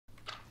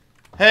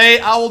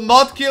Hey, I will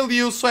not kill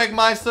you,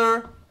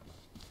 Swagmeister.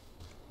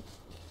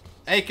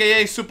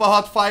 AKA Super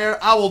Hot Fire.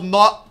 I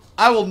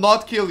will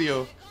not kill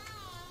you.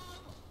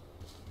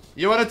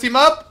 You wanna team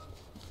up?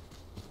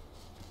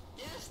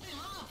 Yes, team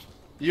up.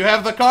 You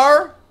have the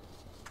car?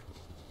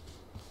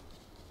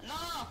 No.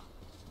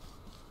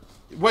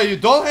 Wait, you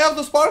don't have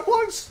the spark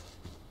plugs?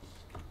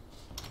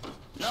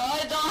 No, I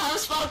don't have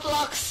spark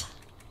plugs.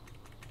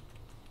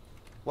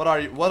 What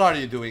are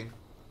you doing?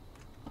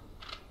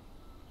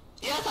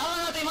 Yes, I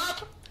wanna team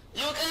up.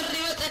 You can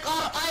revet the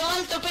car. I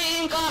want to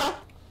be in car.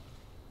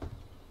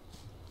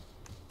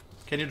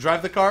 Can you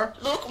drive the car?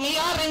 Look, we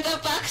are in the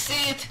back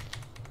seat.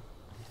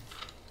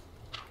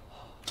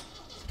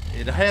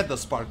 It had the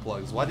spark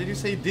plugs. Why did you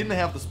say it didn't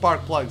have the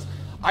spark plugs?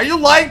 Are you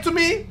lying to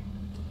me?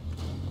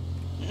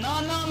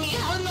 No, we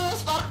have no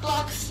spark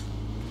plugs.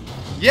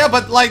 Yeah,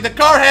 but like the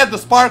car had the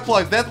spark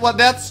plugs. That's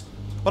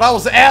what I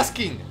was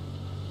asking.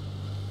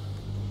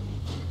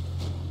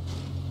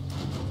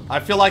 I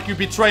feel like you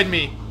betrayed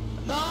me.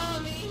 No,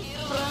 me here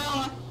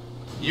wrong.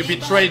 You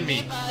betrayed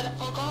me. Bad,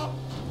 OKO.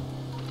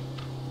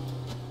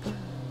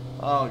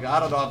 Oh God, I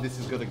don't know if this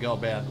is gonna go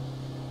bad.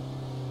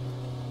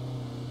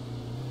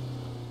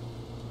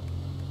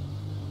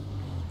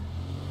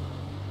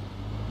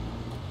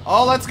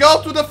 Oh, let's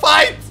go to the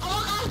fight!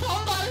 Oh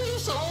God, somebody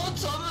shot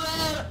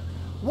somewhere.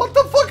 What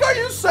the fuck are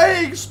you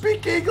saying?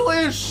 Speak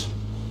English!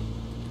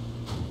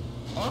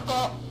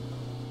 OKO.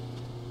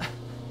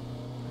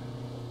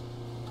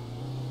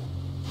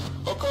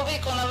 OKO, we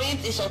gonna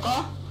win this,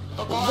 OKO.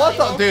 OKO, What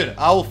the dude?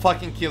 I will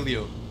fucking kill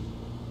you.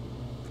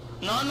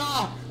 No.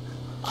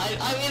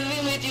 I will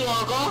win with you,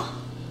 OKO.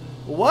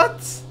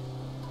 What?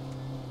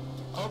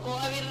 OKO,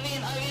 I will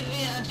win,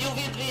 and you will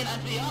win,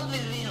 and we all will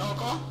win,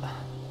 OKO.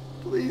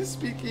 Please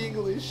speak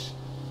English.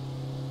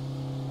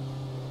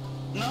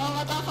 No,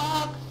 what the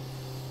fuck?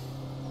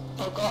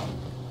 OKO.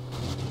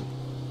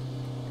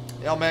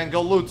 Yo man,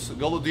 go loot.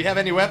 Go loot. Do you have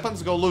any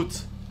weapons? Go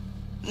loot.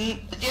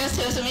 Yes,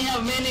 we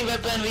have many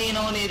weapons, we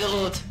don't need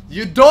loot.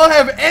 You don't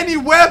have any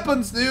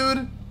weapons,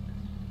 dude!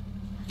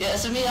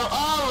 Yes, we have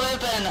all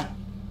weapons.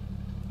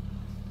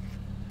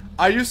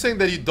 Are you saying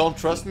that you don't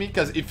trust me?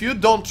 Because if you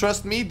don't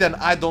trust me, then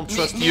I don't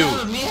trust you.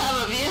 We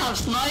have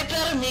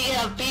sniper, we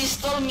have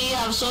pistol, we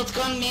have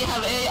shotgun, we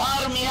have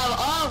AR, we have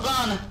all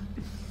gun.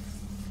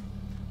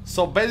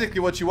 So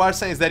basically what you are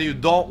saying is that you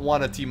don't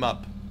want to team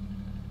up.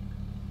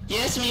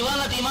 Yes, we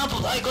wanna team up,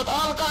 but I got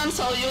all guns,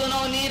 so you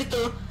no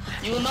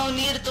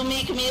need to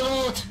make me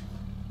loot.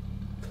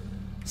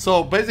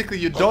 So basically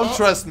you don't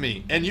trust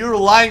me, and you're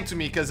lying to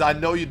me because I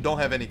know you don't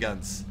have any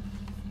guns.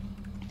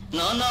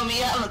 No,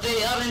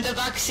 they are in the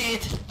back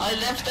seat. I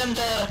left them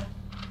there.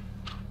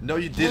 No,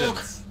 you didn't.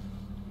 Look.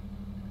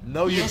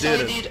 No, you Yes,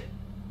 didn't. I did.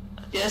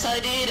 Yes, I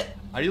did.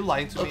 Are you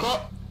lying to me?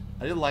 OKO.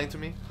 Are you lying to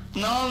me?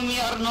 No, we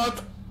are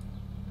not.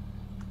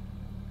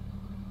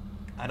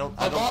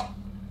 OKO.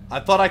 I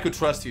thought I could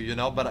trust you, you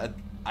know, but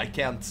I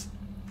can't.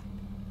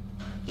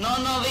 No,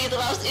 we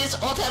trust each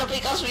other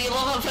because we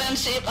love our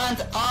friendship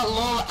and our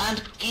love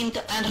and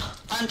kind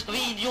and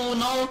we, you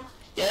know.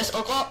 Yes,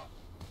 OKO.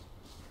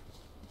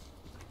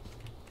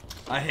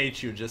 I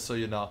hate you, just so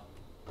you know.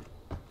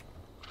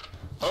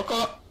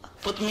 OKO.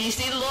 But we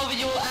still love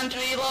you and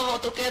we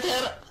love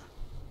together.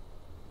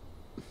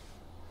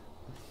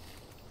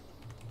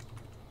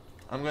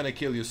 I'm gonna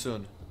kill you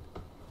soon.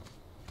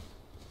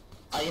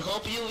 I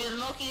hope you will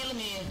not kill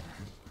me.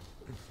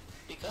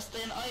 Because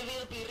then I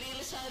will be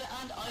really sad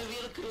and I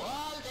will cry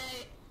all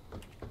day.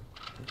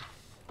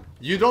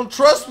 You don't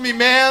trust me,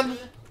 man!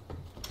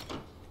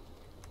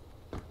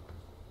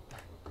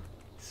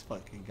 This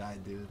fucking guy,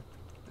 dude.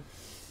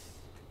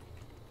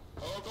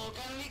 OKO,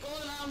 can we go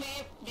now?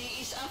 Me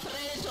is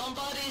afraid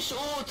somebody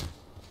shoot.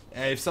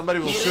 Hey, if somebody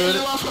will Me shoot really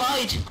it,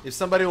 afraid. if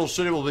somebody will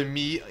shoot it, will be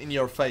me in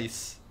your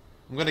face.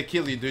 I'm gonna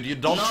kill you, dude. You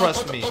don't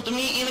trust me. Put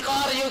me in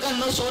car, you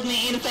cannot shoot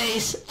me in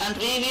face. And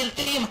we will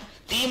team.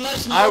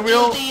 Teamers, I not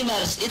will-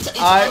 teamers. It's a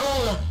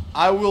rule.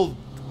 I will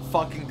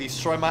fucking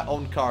destroy my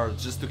own car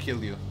just to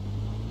kill you.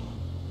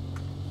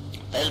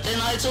 Well, then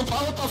I jump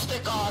out of the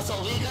car so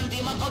we can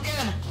team up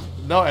again.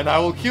 No, and I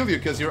will kill you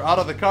because you're out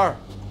of the car.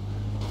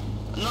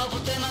 No,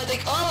 but then I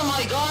take all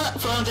my gun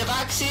from the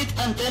back seat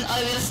and then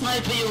I will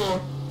snipe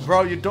you.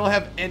 Bro, you don't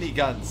have any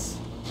guns.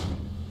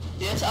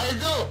 Yes, I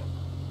do.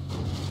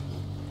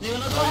 Do you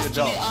not No, you trust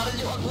don't. me? Are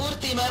you a good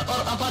teamer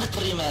or a bad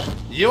teamer?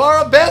 You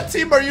are a bad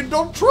teamer. You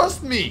don't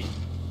trust me.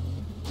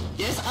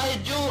 Yes, I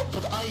do,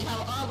 but I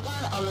have all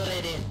gun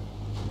already.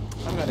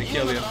 I'm gonna You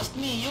kill don't you. trust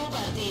me, you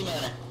bad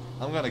teamer.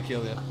 I'm gonna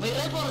kill you. We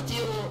report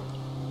you.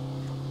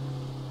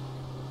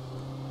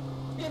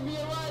 Give me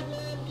a ride,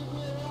 man. Give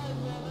me a ride,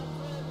 man.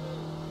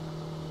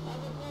 I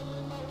have a problem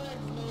with my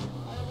legs, man.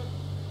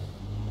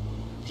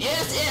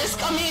 Yes,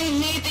 come in.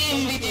 Meet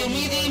him with you.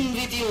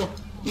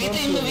 Meet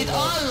him with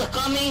all.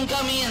 Come in.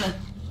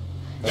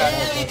 Yeah,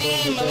 with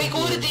him. We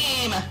good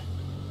team.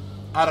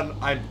 I don't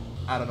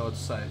know what to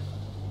say.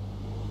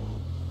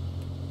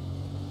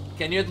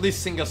 Can you at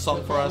least sing a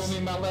song for us?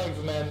 My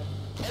legs, man.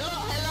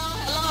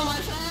 Hello, my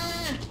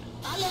friend.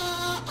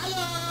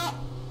 Hello.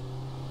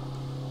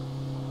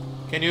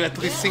 Can you at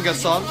least sing a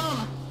song?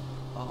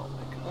 Oh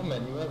my god. Oh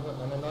man, you have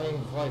an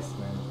annoying voice,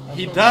 man.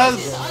 He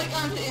does. I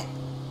can't sing.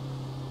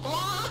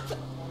 What?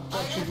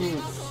 Portuguese.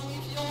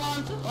 If you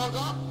want,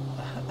 OKO.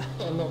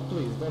 Oh, no,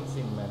 please, don't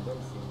sing, man,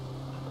 don't sing.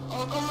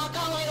 OKO,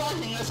 makang may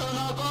sing a song,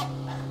 OKO.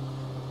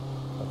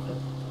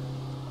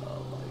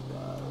 Oh my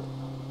god.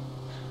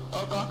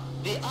 OKO,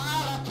 we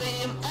are a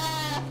team,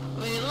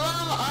 we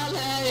love our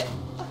day.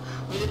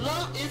 We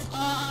love each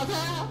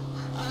other,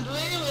 and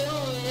we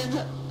will win.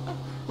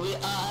 We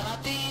are a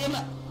team,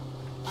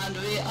 and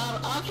we are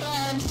our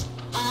friends,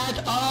 and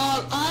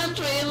all, and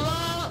we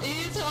love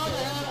each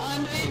other,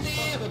 and we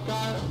Stop the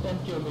car and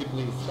kill me,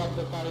 please. Stop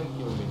the car and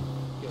kill me.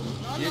 Kill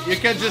me. You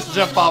can just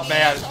jump out,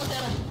 man.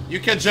 You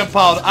can jump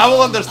out. I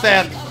will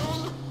understand.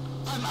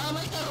 I'll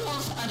make the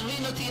rules, and we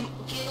no team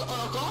kill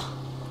OKO.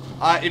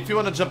 If you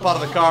want to jump out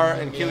of the car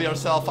and kill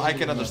yourself, I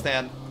can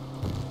understand.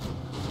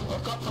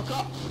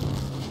 OKO.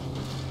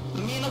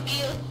 Me no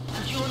kill,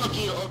 and you no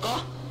kill,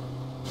 OKO.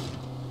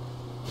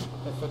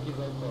 The fuck is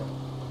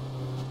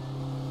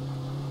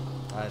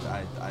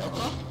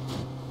OKO?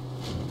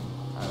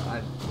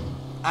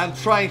 I'm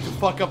trying to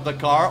fuck up the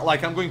car,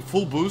 like I'm going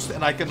full boost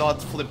and I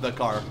cannot flip the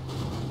car.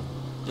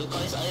 You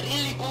guys are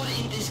really good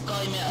in this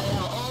game. I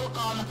have all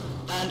gun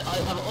and I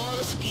have all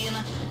skin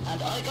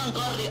and I can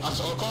carry us,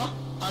 OKO.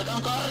 I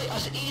can carry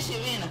us easy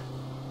win.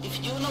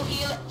 If you no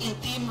kill in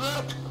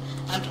teamwork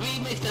and we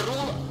make the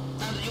rule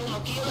and you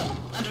no kill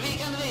and we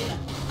can win.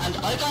 And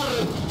I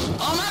can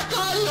oh my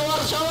god, you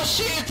are so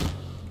shit!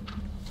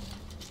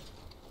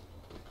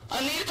 I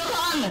need to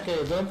run!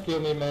 Okay, don't kill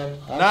me, man.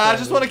 Nah, I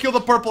just want to kill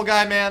the purple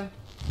guy, man.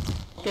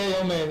 Okay,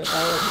 oh man,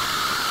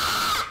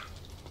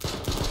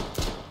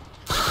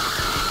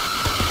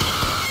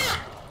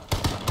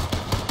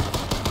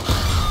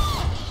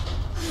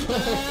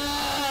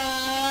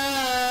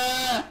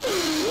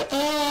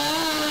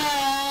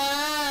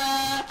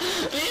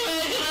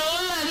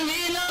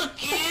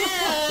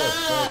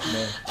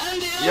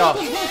 Yo,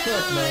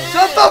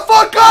 shut the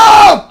fuck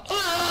up!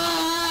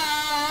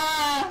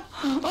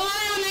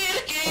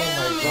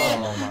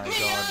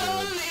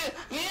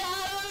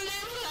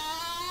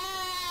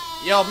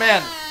 Yo,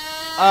 man,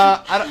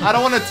 I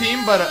don't want a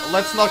team, but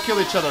let's not kill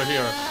each other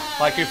here.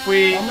 Like if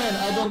we. Oh man,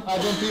 I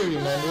don't hear you,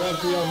 man. You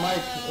have your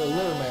mic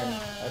low, man.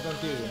 I don't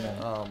hear you, man.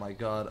 Oh my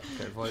god.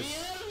 Okay,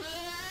 voice.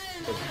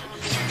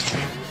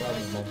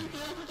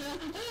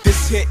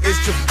 This hit is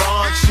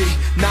Givenchy,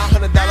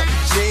 $900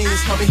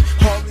 jeans, homie.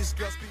 All these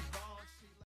girls be